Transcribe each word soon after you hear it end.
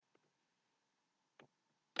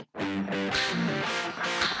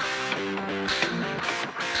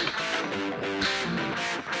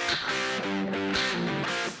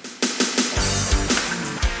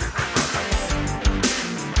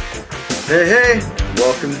Hey,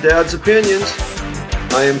 welcome to Dad's Opinions.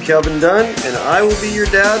 I am Kevin Dunn, and I will be your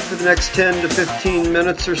dad for the next 10 to 15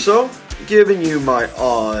 minutes or so, giving you my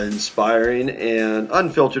awe-inspiring and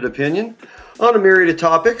unfiltered opinion on a myriad of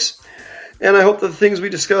topics. And I hope that the things we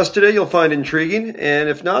discuss today you'll find intriguing, and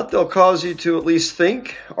if not, they'll cause you to at least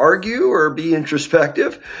think, argue, or be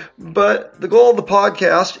introspective. But the goal of the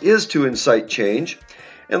podcast is to incite change.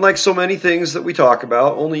 And like so many things that we talk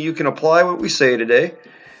about, only you can apply what we say today,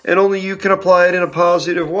 and only you can apply it in a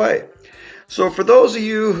positive way. So for those of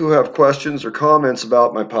you who have questions or comments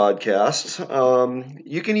about my podcasts,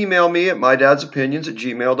 you can email me at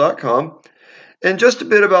mydadsopinions@gmail.com. And just a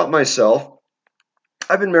bit about myself.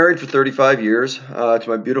 I've been married for 35 years to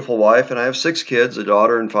my beautiful wife, and I have 6 kids, a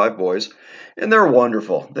daughter and 5 boys. And they're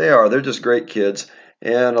wonderful. They're just great kids,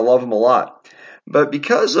 and I love them a lot. But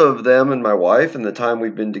because of them and my wife and the time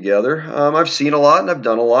we've been together, I've seen a lot and I've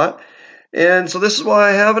done a lot. And so this is why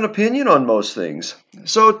I have an opinion on most things.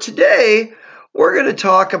 So today, we're going to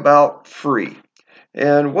talk about free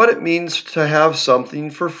and what it means to have something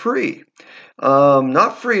for free.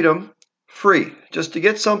 Not freedom, free. Just to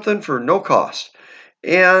get something for no cost.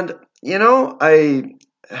 And, I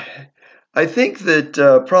think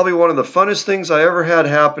that probably one of the funnest things I ever had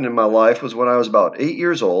happen in my life was when I was about 8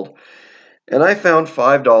 years old. And I found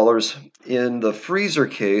 $5 in the freezer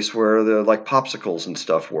case where the popsicles and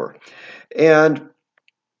stuff were. And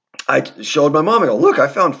I showed my mom, I go, look, I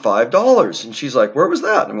found $5. And she's like, where was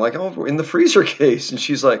that? And I'm like, oh, in the freezer case. And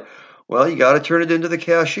she's like, well, you got to turn it into the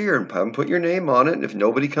cashier and put your name on it. And if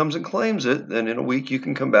nobody comes and claims it, then in a week you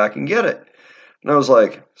can come back and get it. And I was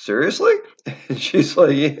like, seriously? And she's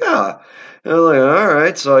like, yeah. And I'm like, all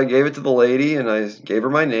right. So I gave it to the lady and I gave her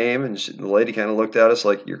my name. And the lady kind of looked at us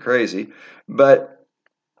like, you're crazy. But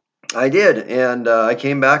I did, and I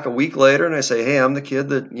came back a week later, and I say, hey, I'm the kid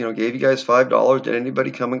that, gave you guys $5. Did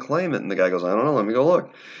anybody come and claim it? And the guy goes, I don't know, let me go look.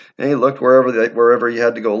 And he looked wherever you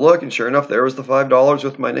had to go look, and sure enough, there was the $5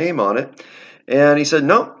 with my name on it. And he said,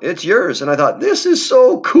 no, it's yours. And I thought, this is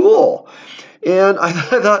so cool. And I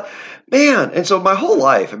thought, man, and so my whole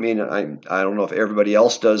life, I don't know if everybody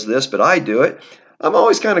else does this, but I do it. I'm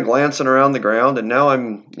always kind of glancing around the ground, and now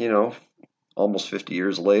I'm, almost 50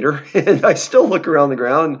 years later, and I still look around the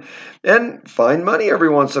ground and find money every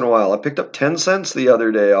once in a while. I picked up 10 cents the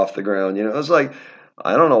other day off the ground. It's like,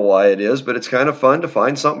 I don't know why it is, but it's kind of fun to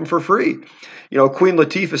find something for free. Queen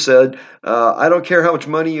Latifah said, I don't care how much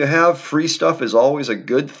money you have, free stuff is always a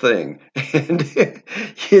good thing. And,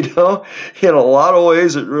 in a lot of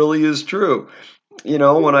ways, it really is true.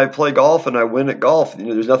 When I play golf and I win at golf,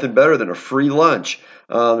 there's nothing better than a free lunch.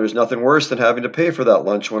 There's nothing worse than having to pay for that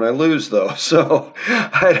lunch when I lose, though. So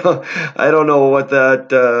I don't know what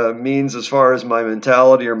that means as far as my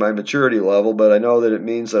mentality or my maturity level, but I know that it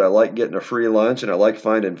means that I like getting a free lunch and I like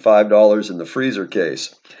finding $5 in the freezer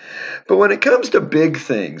case. But when it comes to big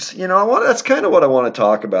things, that's kind of what I want to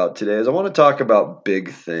talk about today. Is I want to talk about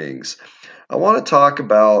big things. I want to talk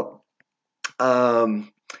about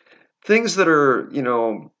things that are,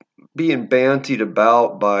 being bantied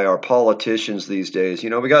about by our politicians these days.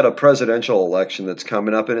 We got a presidential election that's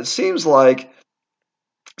coming up, and it seems like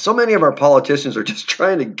so many of our politicians are just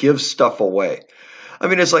trying to give stuff away.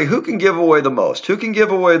 It's like, who can give away the most? Who can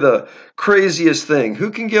give away the craziest thing? Who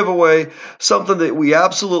can give away something that we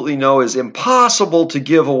absolutely know is impossible to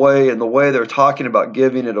give away in the way they're talking about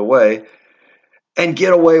giving it away, and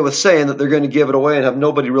get away with saying that they're going to give it away and have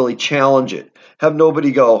nobody really challenge it? Have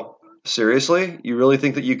nobody go, seriously? You really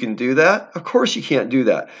think that you can do that? Of course you can't do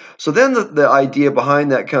that. So then the idea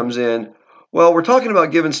behind that comes in, well, we're talking about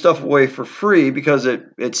giving stuff away for free because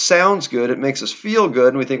it sounds good, it makes us feel good,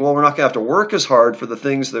 and we think, well, we're not going to have to work as hard for the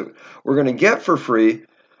things that we're going to get for free.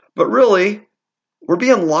 But really, we're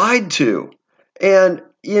being lied to. And,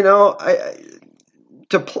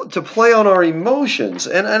 to play on our emotions.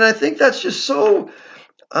 And I think that's just so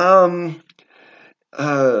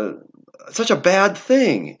such a bad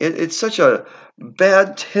thing. It's such a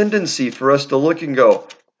bad tendency for us to look and go,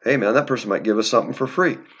 hey, man, that person might give us something for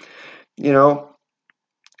free.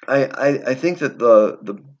 I think that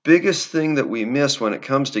the biggest thing that we miss when it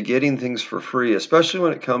comes to getting things for free, especially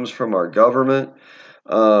when it comes from our government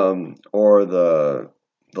or the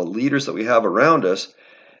leaders that we have around us,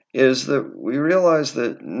 is that we realize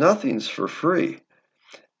that nothing's for free.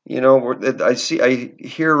 I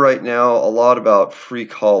hear right now a lot about free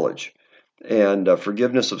college and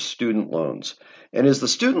forgiveness of student loans. And is the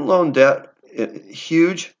student loan debt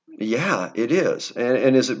huge? Yeah, it is.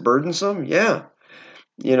 And is it burdensome? Yeah.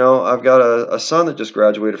 I've got a son that just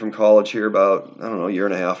graduated from college here about, a year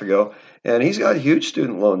and a half ago. And he's got huge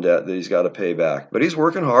student loan debt that he's got to pay back. But he's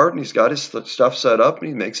working hard and he's got his stuff set up and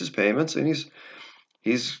he makes his payments and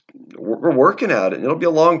we're working at it. And it'll be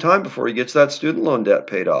a long time before he gets that student loan debt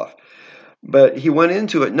paid off. But he went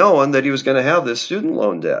into it knowing that he was going to have this student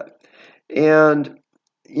loan debt. And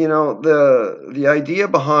the idea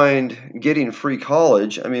behind getting free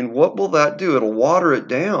college, I mean, what will that do? It'll water it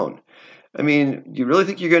down. I mean, do you really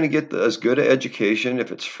think you're going to get as good an education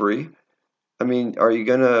if it's free? I mean, are you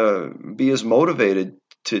going to be as motivated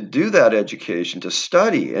to do that education, to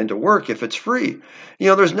study and to work if it's free?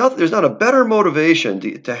 There's not a better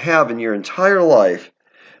motivation to have in your entire life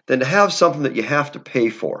than to have something that you have to pay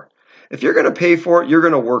for. If you're going to pay for it, you're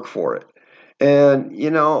going to work for it. And,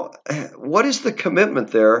 what is the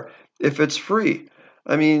commitment there if it's free?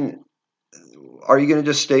 I mean, are you going to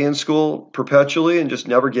just stay in school perpetually and just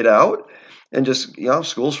never get out? And just,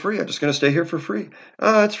 school's free. I'm just going to stay here for free.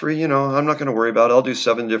 It's free, I'm not going to worry about it. I'll do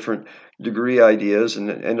 7 different degree ideas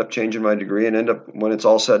and end up changing my degree and end up, when it's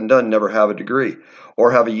all said and done, never have a degree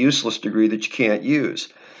or have a useless degree that you can't use.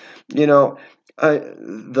 The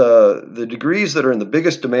degrees that are in the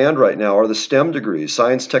biggest demand right now are the STEM degrees,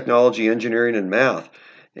 science, technology, engineering, and math.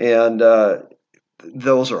 And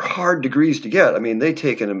those are hard degrees to get. I mean, they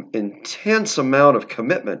take an intense amount of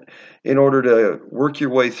commitment in order to work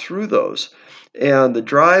your way through those. And the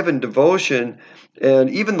drive and devotion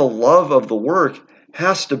and even the love of the work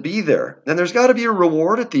has to be there. And there's got to be a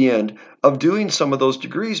reward at the end of doing some of those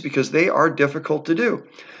degrees because they are difficult to do.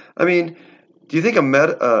 I mean, do you think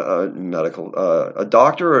a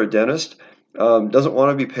doctor or a dentist doesn't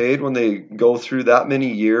want to be paid when they go through that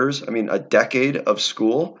many years? I mean, a decade of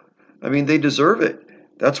school? I mean, they deserve it.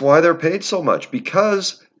 That's why they're paid so much,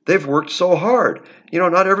 because they've worked so hard.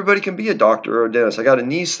 Not everybody can be a doctor or a dentist. I got a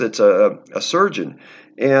niece that's a surgeon,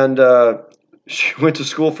 and she went to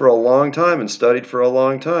school for a long time and studied for a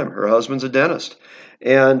long time. Her husband's a dentist.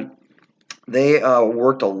 And they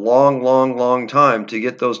worked a long, long, long time to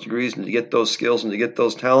get those degrees and to get those skills and to get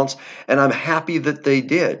those talents. And I'm happy that they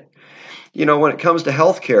did. When it comes to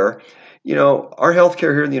healthcare, our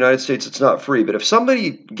healthcare here in the United States, it's not free. But if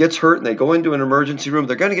somebody gets hurt and they go into an emergency room,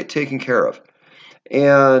 they're going to get taken care of.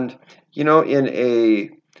 And,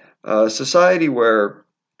 in a society where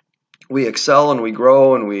we excel and we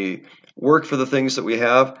grow and we work for the things that we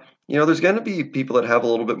have, there's going to be people that have a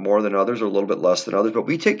little bit more than others or a little bit less than others, but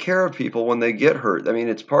we take care of people when they get hurt. I mean,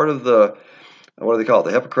 it's part of what do they call it?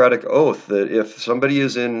 The Hippocratic Oath, that if somebody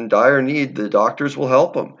is in dire need, the doctors will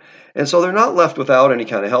help them. And so they're not left without any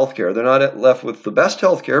kind of health care. They're not left with the best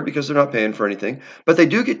health care because they're not paying for anything, but they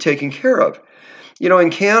do get taken care of. In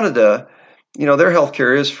Canada, their health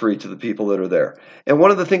care is free to the people that are there. And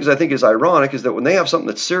one of the things I think is ironic is that when they have something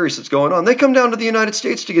that's serious that's going on, they come down to the United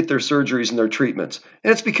States to get their surgeries and their treatments.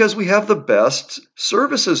 And it's because we have the best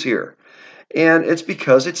services here. And it's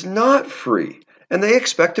because it's not free. And they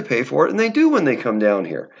expect to pay for it, and they do when they come down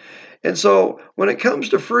here. And so when it comes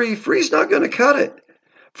to free's not going to cut it.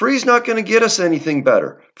 Free's not going to get us anything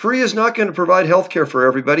better. Free is not going to provide health care for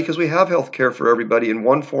everybody because we have health care for everybody in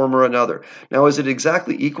one form or another. Now, is it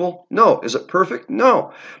exactly equal? No. Is it perfect?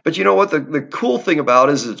 No. But you know what? The cool thing about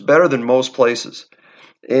it is it's better than most places.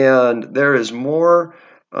 And there is more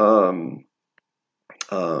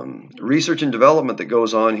research and development that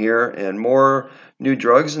goes on here and more new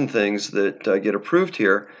drugs and things that get approved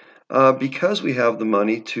here because we have the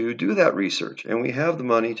money to do that research and we have the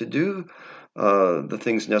money to do the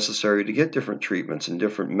things necessary to get different treatments and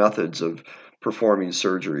different methods of performing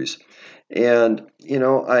surgeries. And,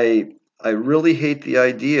 I really hate the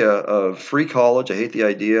idea of free college. I hate the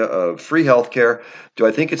idea of free healthcare. Do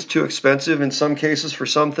I think it's too expensive in some cases for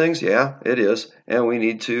some things? Yeah, it is. And we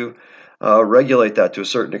need to regulate that to a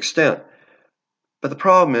certain extent. But the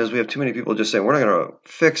problem is we have too many people just saying, we're not going to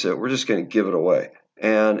fix it. We're just going to give it away.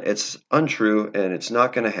 And it's untrue and it's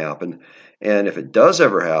not going to happen. And if it does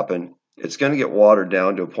ever happen, it's going to get watered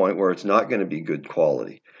down to a point where it's not going to be good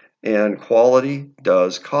quality. And quality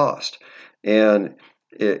does cost. And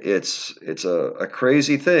it's a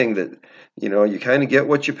crazy thing that, you kind of get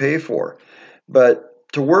what you pay for. But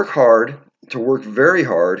to work hard, to work very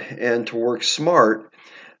hard, and to work smart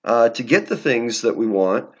to get the things that we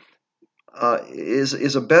want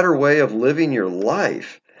is a better way of living your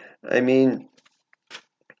life. I mean,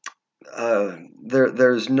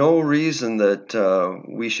 there's no reason that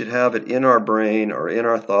we should have it in our brain or in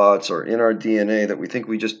our thoughts or in our DNA that we think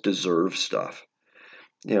we just deserve stuff.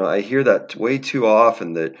 I hear that way too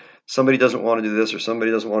often, that somebody doesn't want to do this or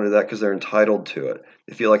somebody doesn't want to do that because they're entitled to it.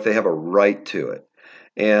 They feel like they have a right to it.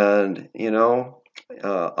 And,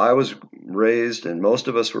 I was raised, and most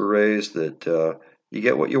of us were raised, that you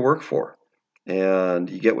get what you work for. and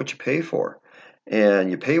you get what you pay for, and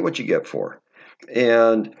you pay what you get for.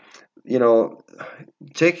 And, you know,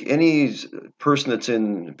 take any person that's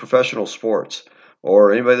in professional sports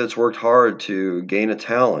or anybody that's worked hard to gain a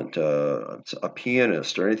talent, a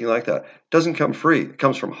pianist or anything like that. It doesn't come free. It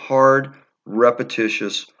comes from hard,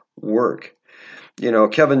 repetitious work. You know,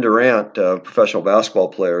 Kevin Durant, a professional basketball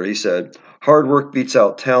player, he said, hard work beats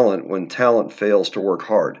out talent when talent fails to work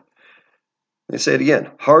hard. Let me say it again.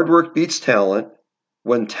 Hard work beats talent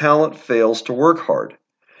when talent fails to work hard.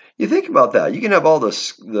 You think about that. You can have all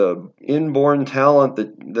the inborn talent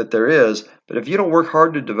that there is, but if you don't work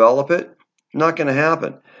hard to develop it, not going to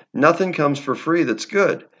happen. Nothing comes for free that's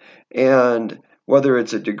good. And whether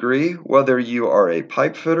it's a degree, whether you are a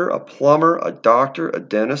pipe fitter, a plumber, a doctor, a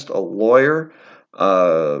dentist, a lawyer,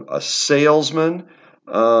 a salesman,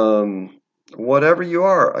 whatever you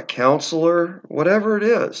are, a counselor, whatever it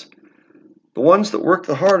is, the ones that work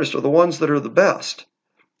the hardest are the ones that are the best.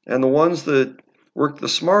 And the ones that work the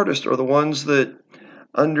smartest are the ones that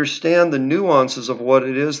understand the nuances of what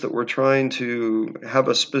it is that we're trying to have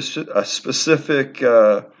a specific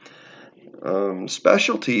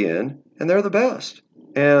specialty in, and they're the best.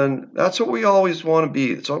 And that's what we always want to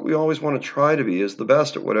be. That's what we always want to try to be, is the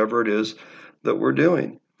best at whatever it is that we're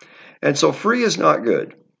doing. And so free is not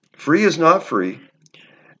good. Free is not free.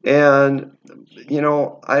 And you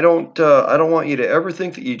know, I don't want you to ever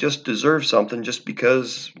think that you just deserve something just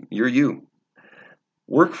because you're you.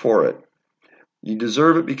 Work for it. You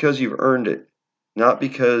deserve it because you've earned it, not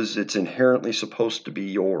because it's inherently supposed to be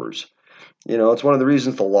yours. You know, it's one of the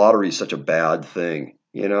reasons the lottery is such a bad thing.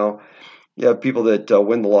 You know, you have people that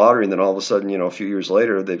win the lottery, and then all of a sudden, you know, a few years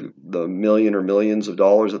later, the million or millions of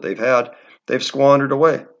dollars that they've squandered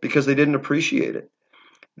away because they didn't appreciate it.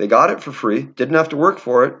 They got it for free, didn't have to work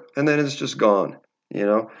for it, and then it's just gone. You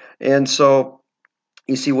know, and so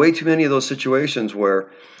you see way too many of those situations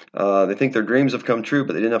where they think their dreams have come true,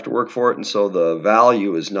 but they didn't have to work for it, and so the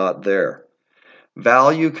value is not there.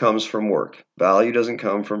 Value comes from work. Value doesn't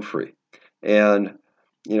come from free. And,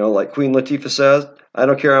 you know, like Queen Latifah says, I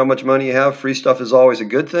don't care how much money you have, free stuff is always a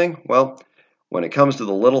good thing. Well, when it comes to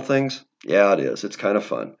the little things, yeah, it is. It's kind of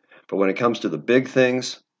fun. But when it comes to the big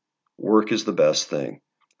things, work is the best thing.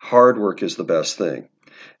 Hard work is the best thing.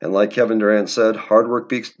 And like Kevin Durant said, hard work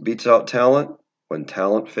beats out talent when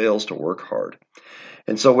talent fails to work hard.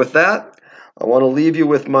 And so with that, I want to leave you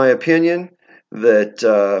with my opinion that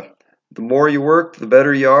the more you work, the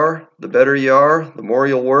better you are. The better you are, the more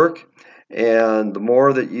you'll work. And the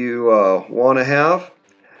more that you want to have,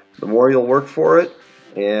 the more you'll work for it.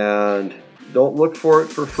 And don't look for it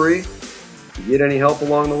for free. If you get any help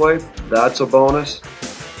along the way, that's a bonus.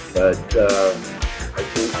 But I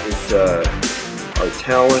think that our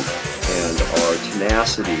talent and our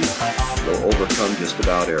tenacity will overcome just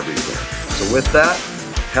about everything. So with that,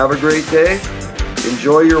 have a great day.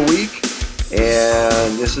 Enjoy your week.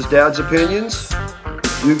 And this is Dad's Opinions.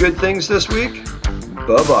 Do good things this week.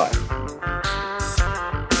 Bye-bye.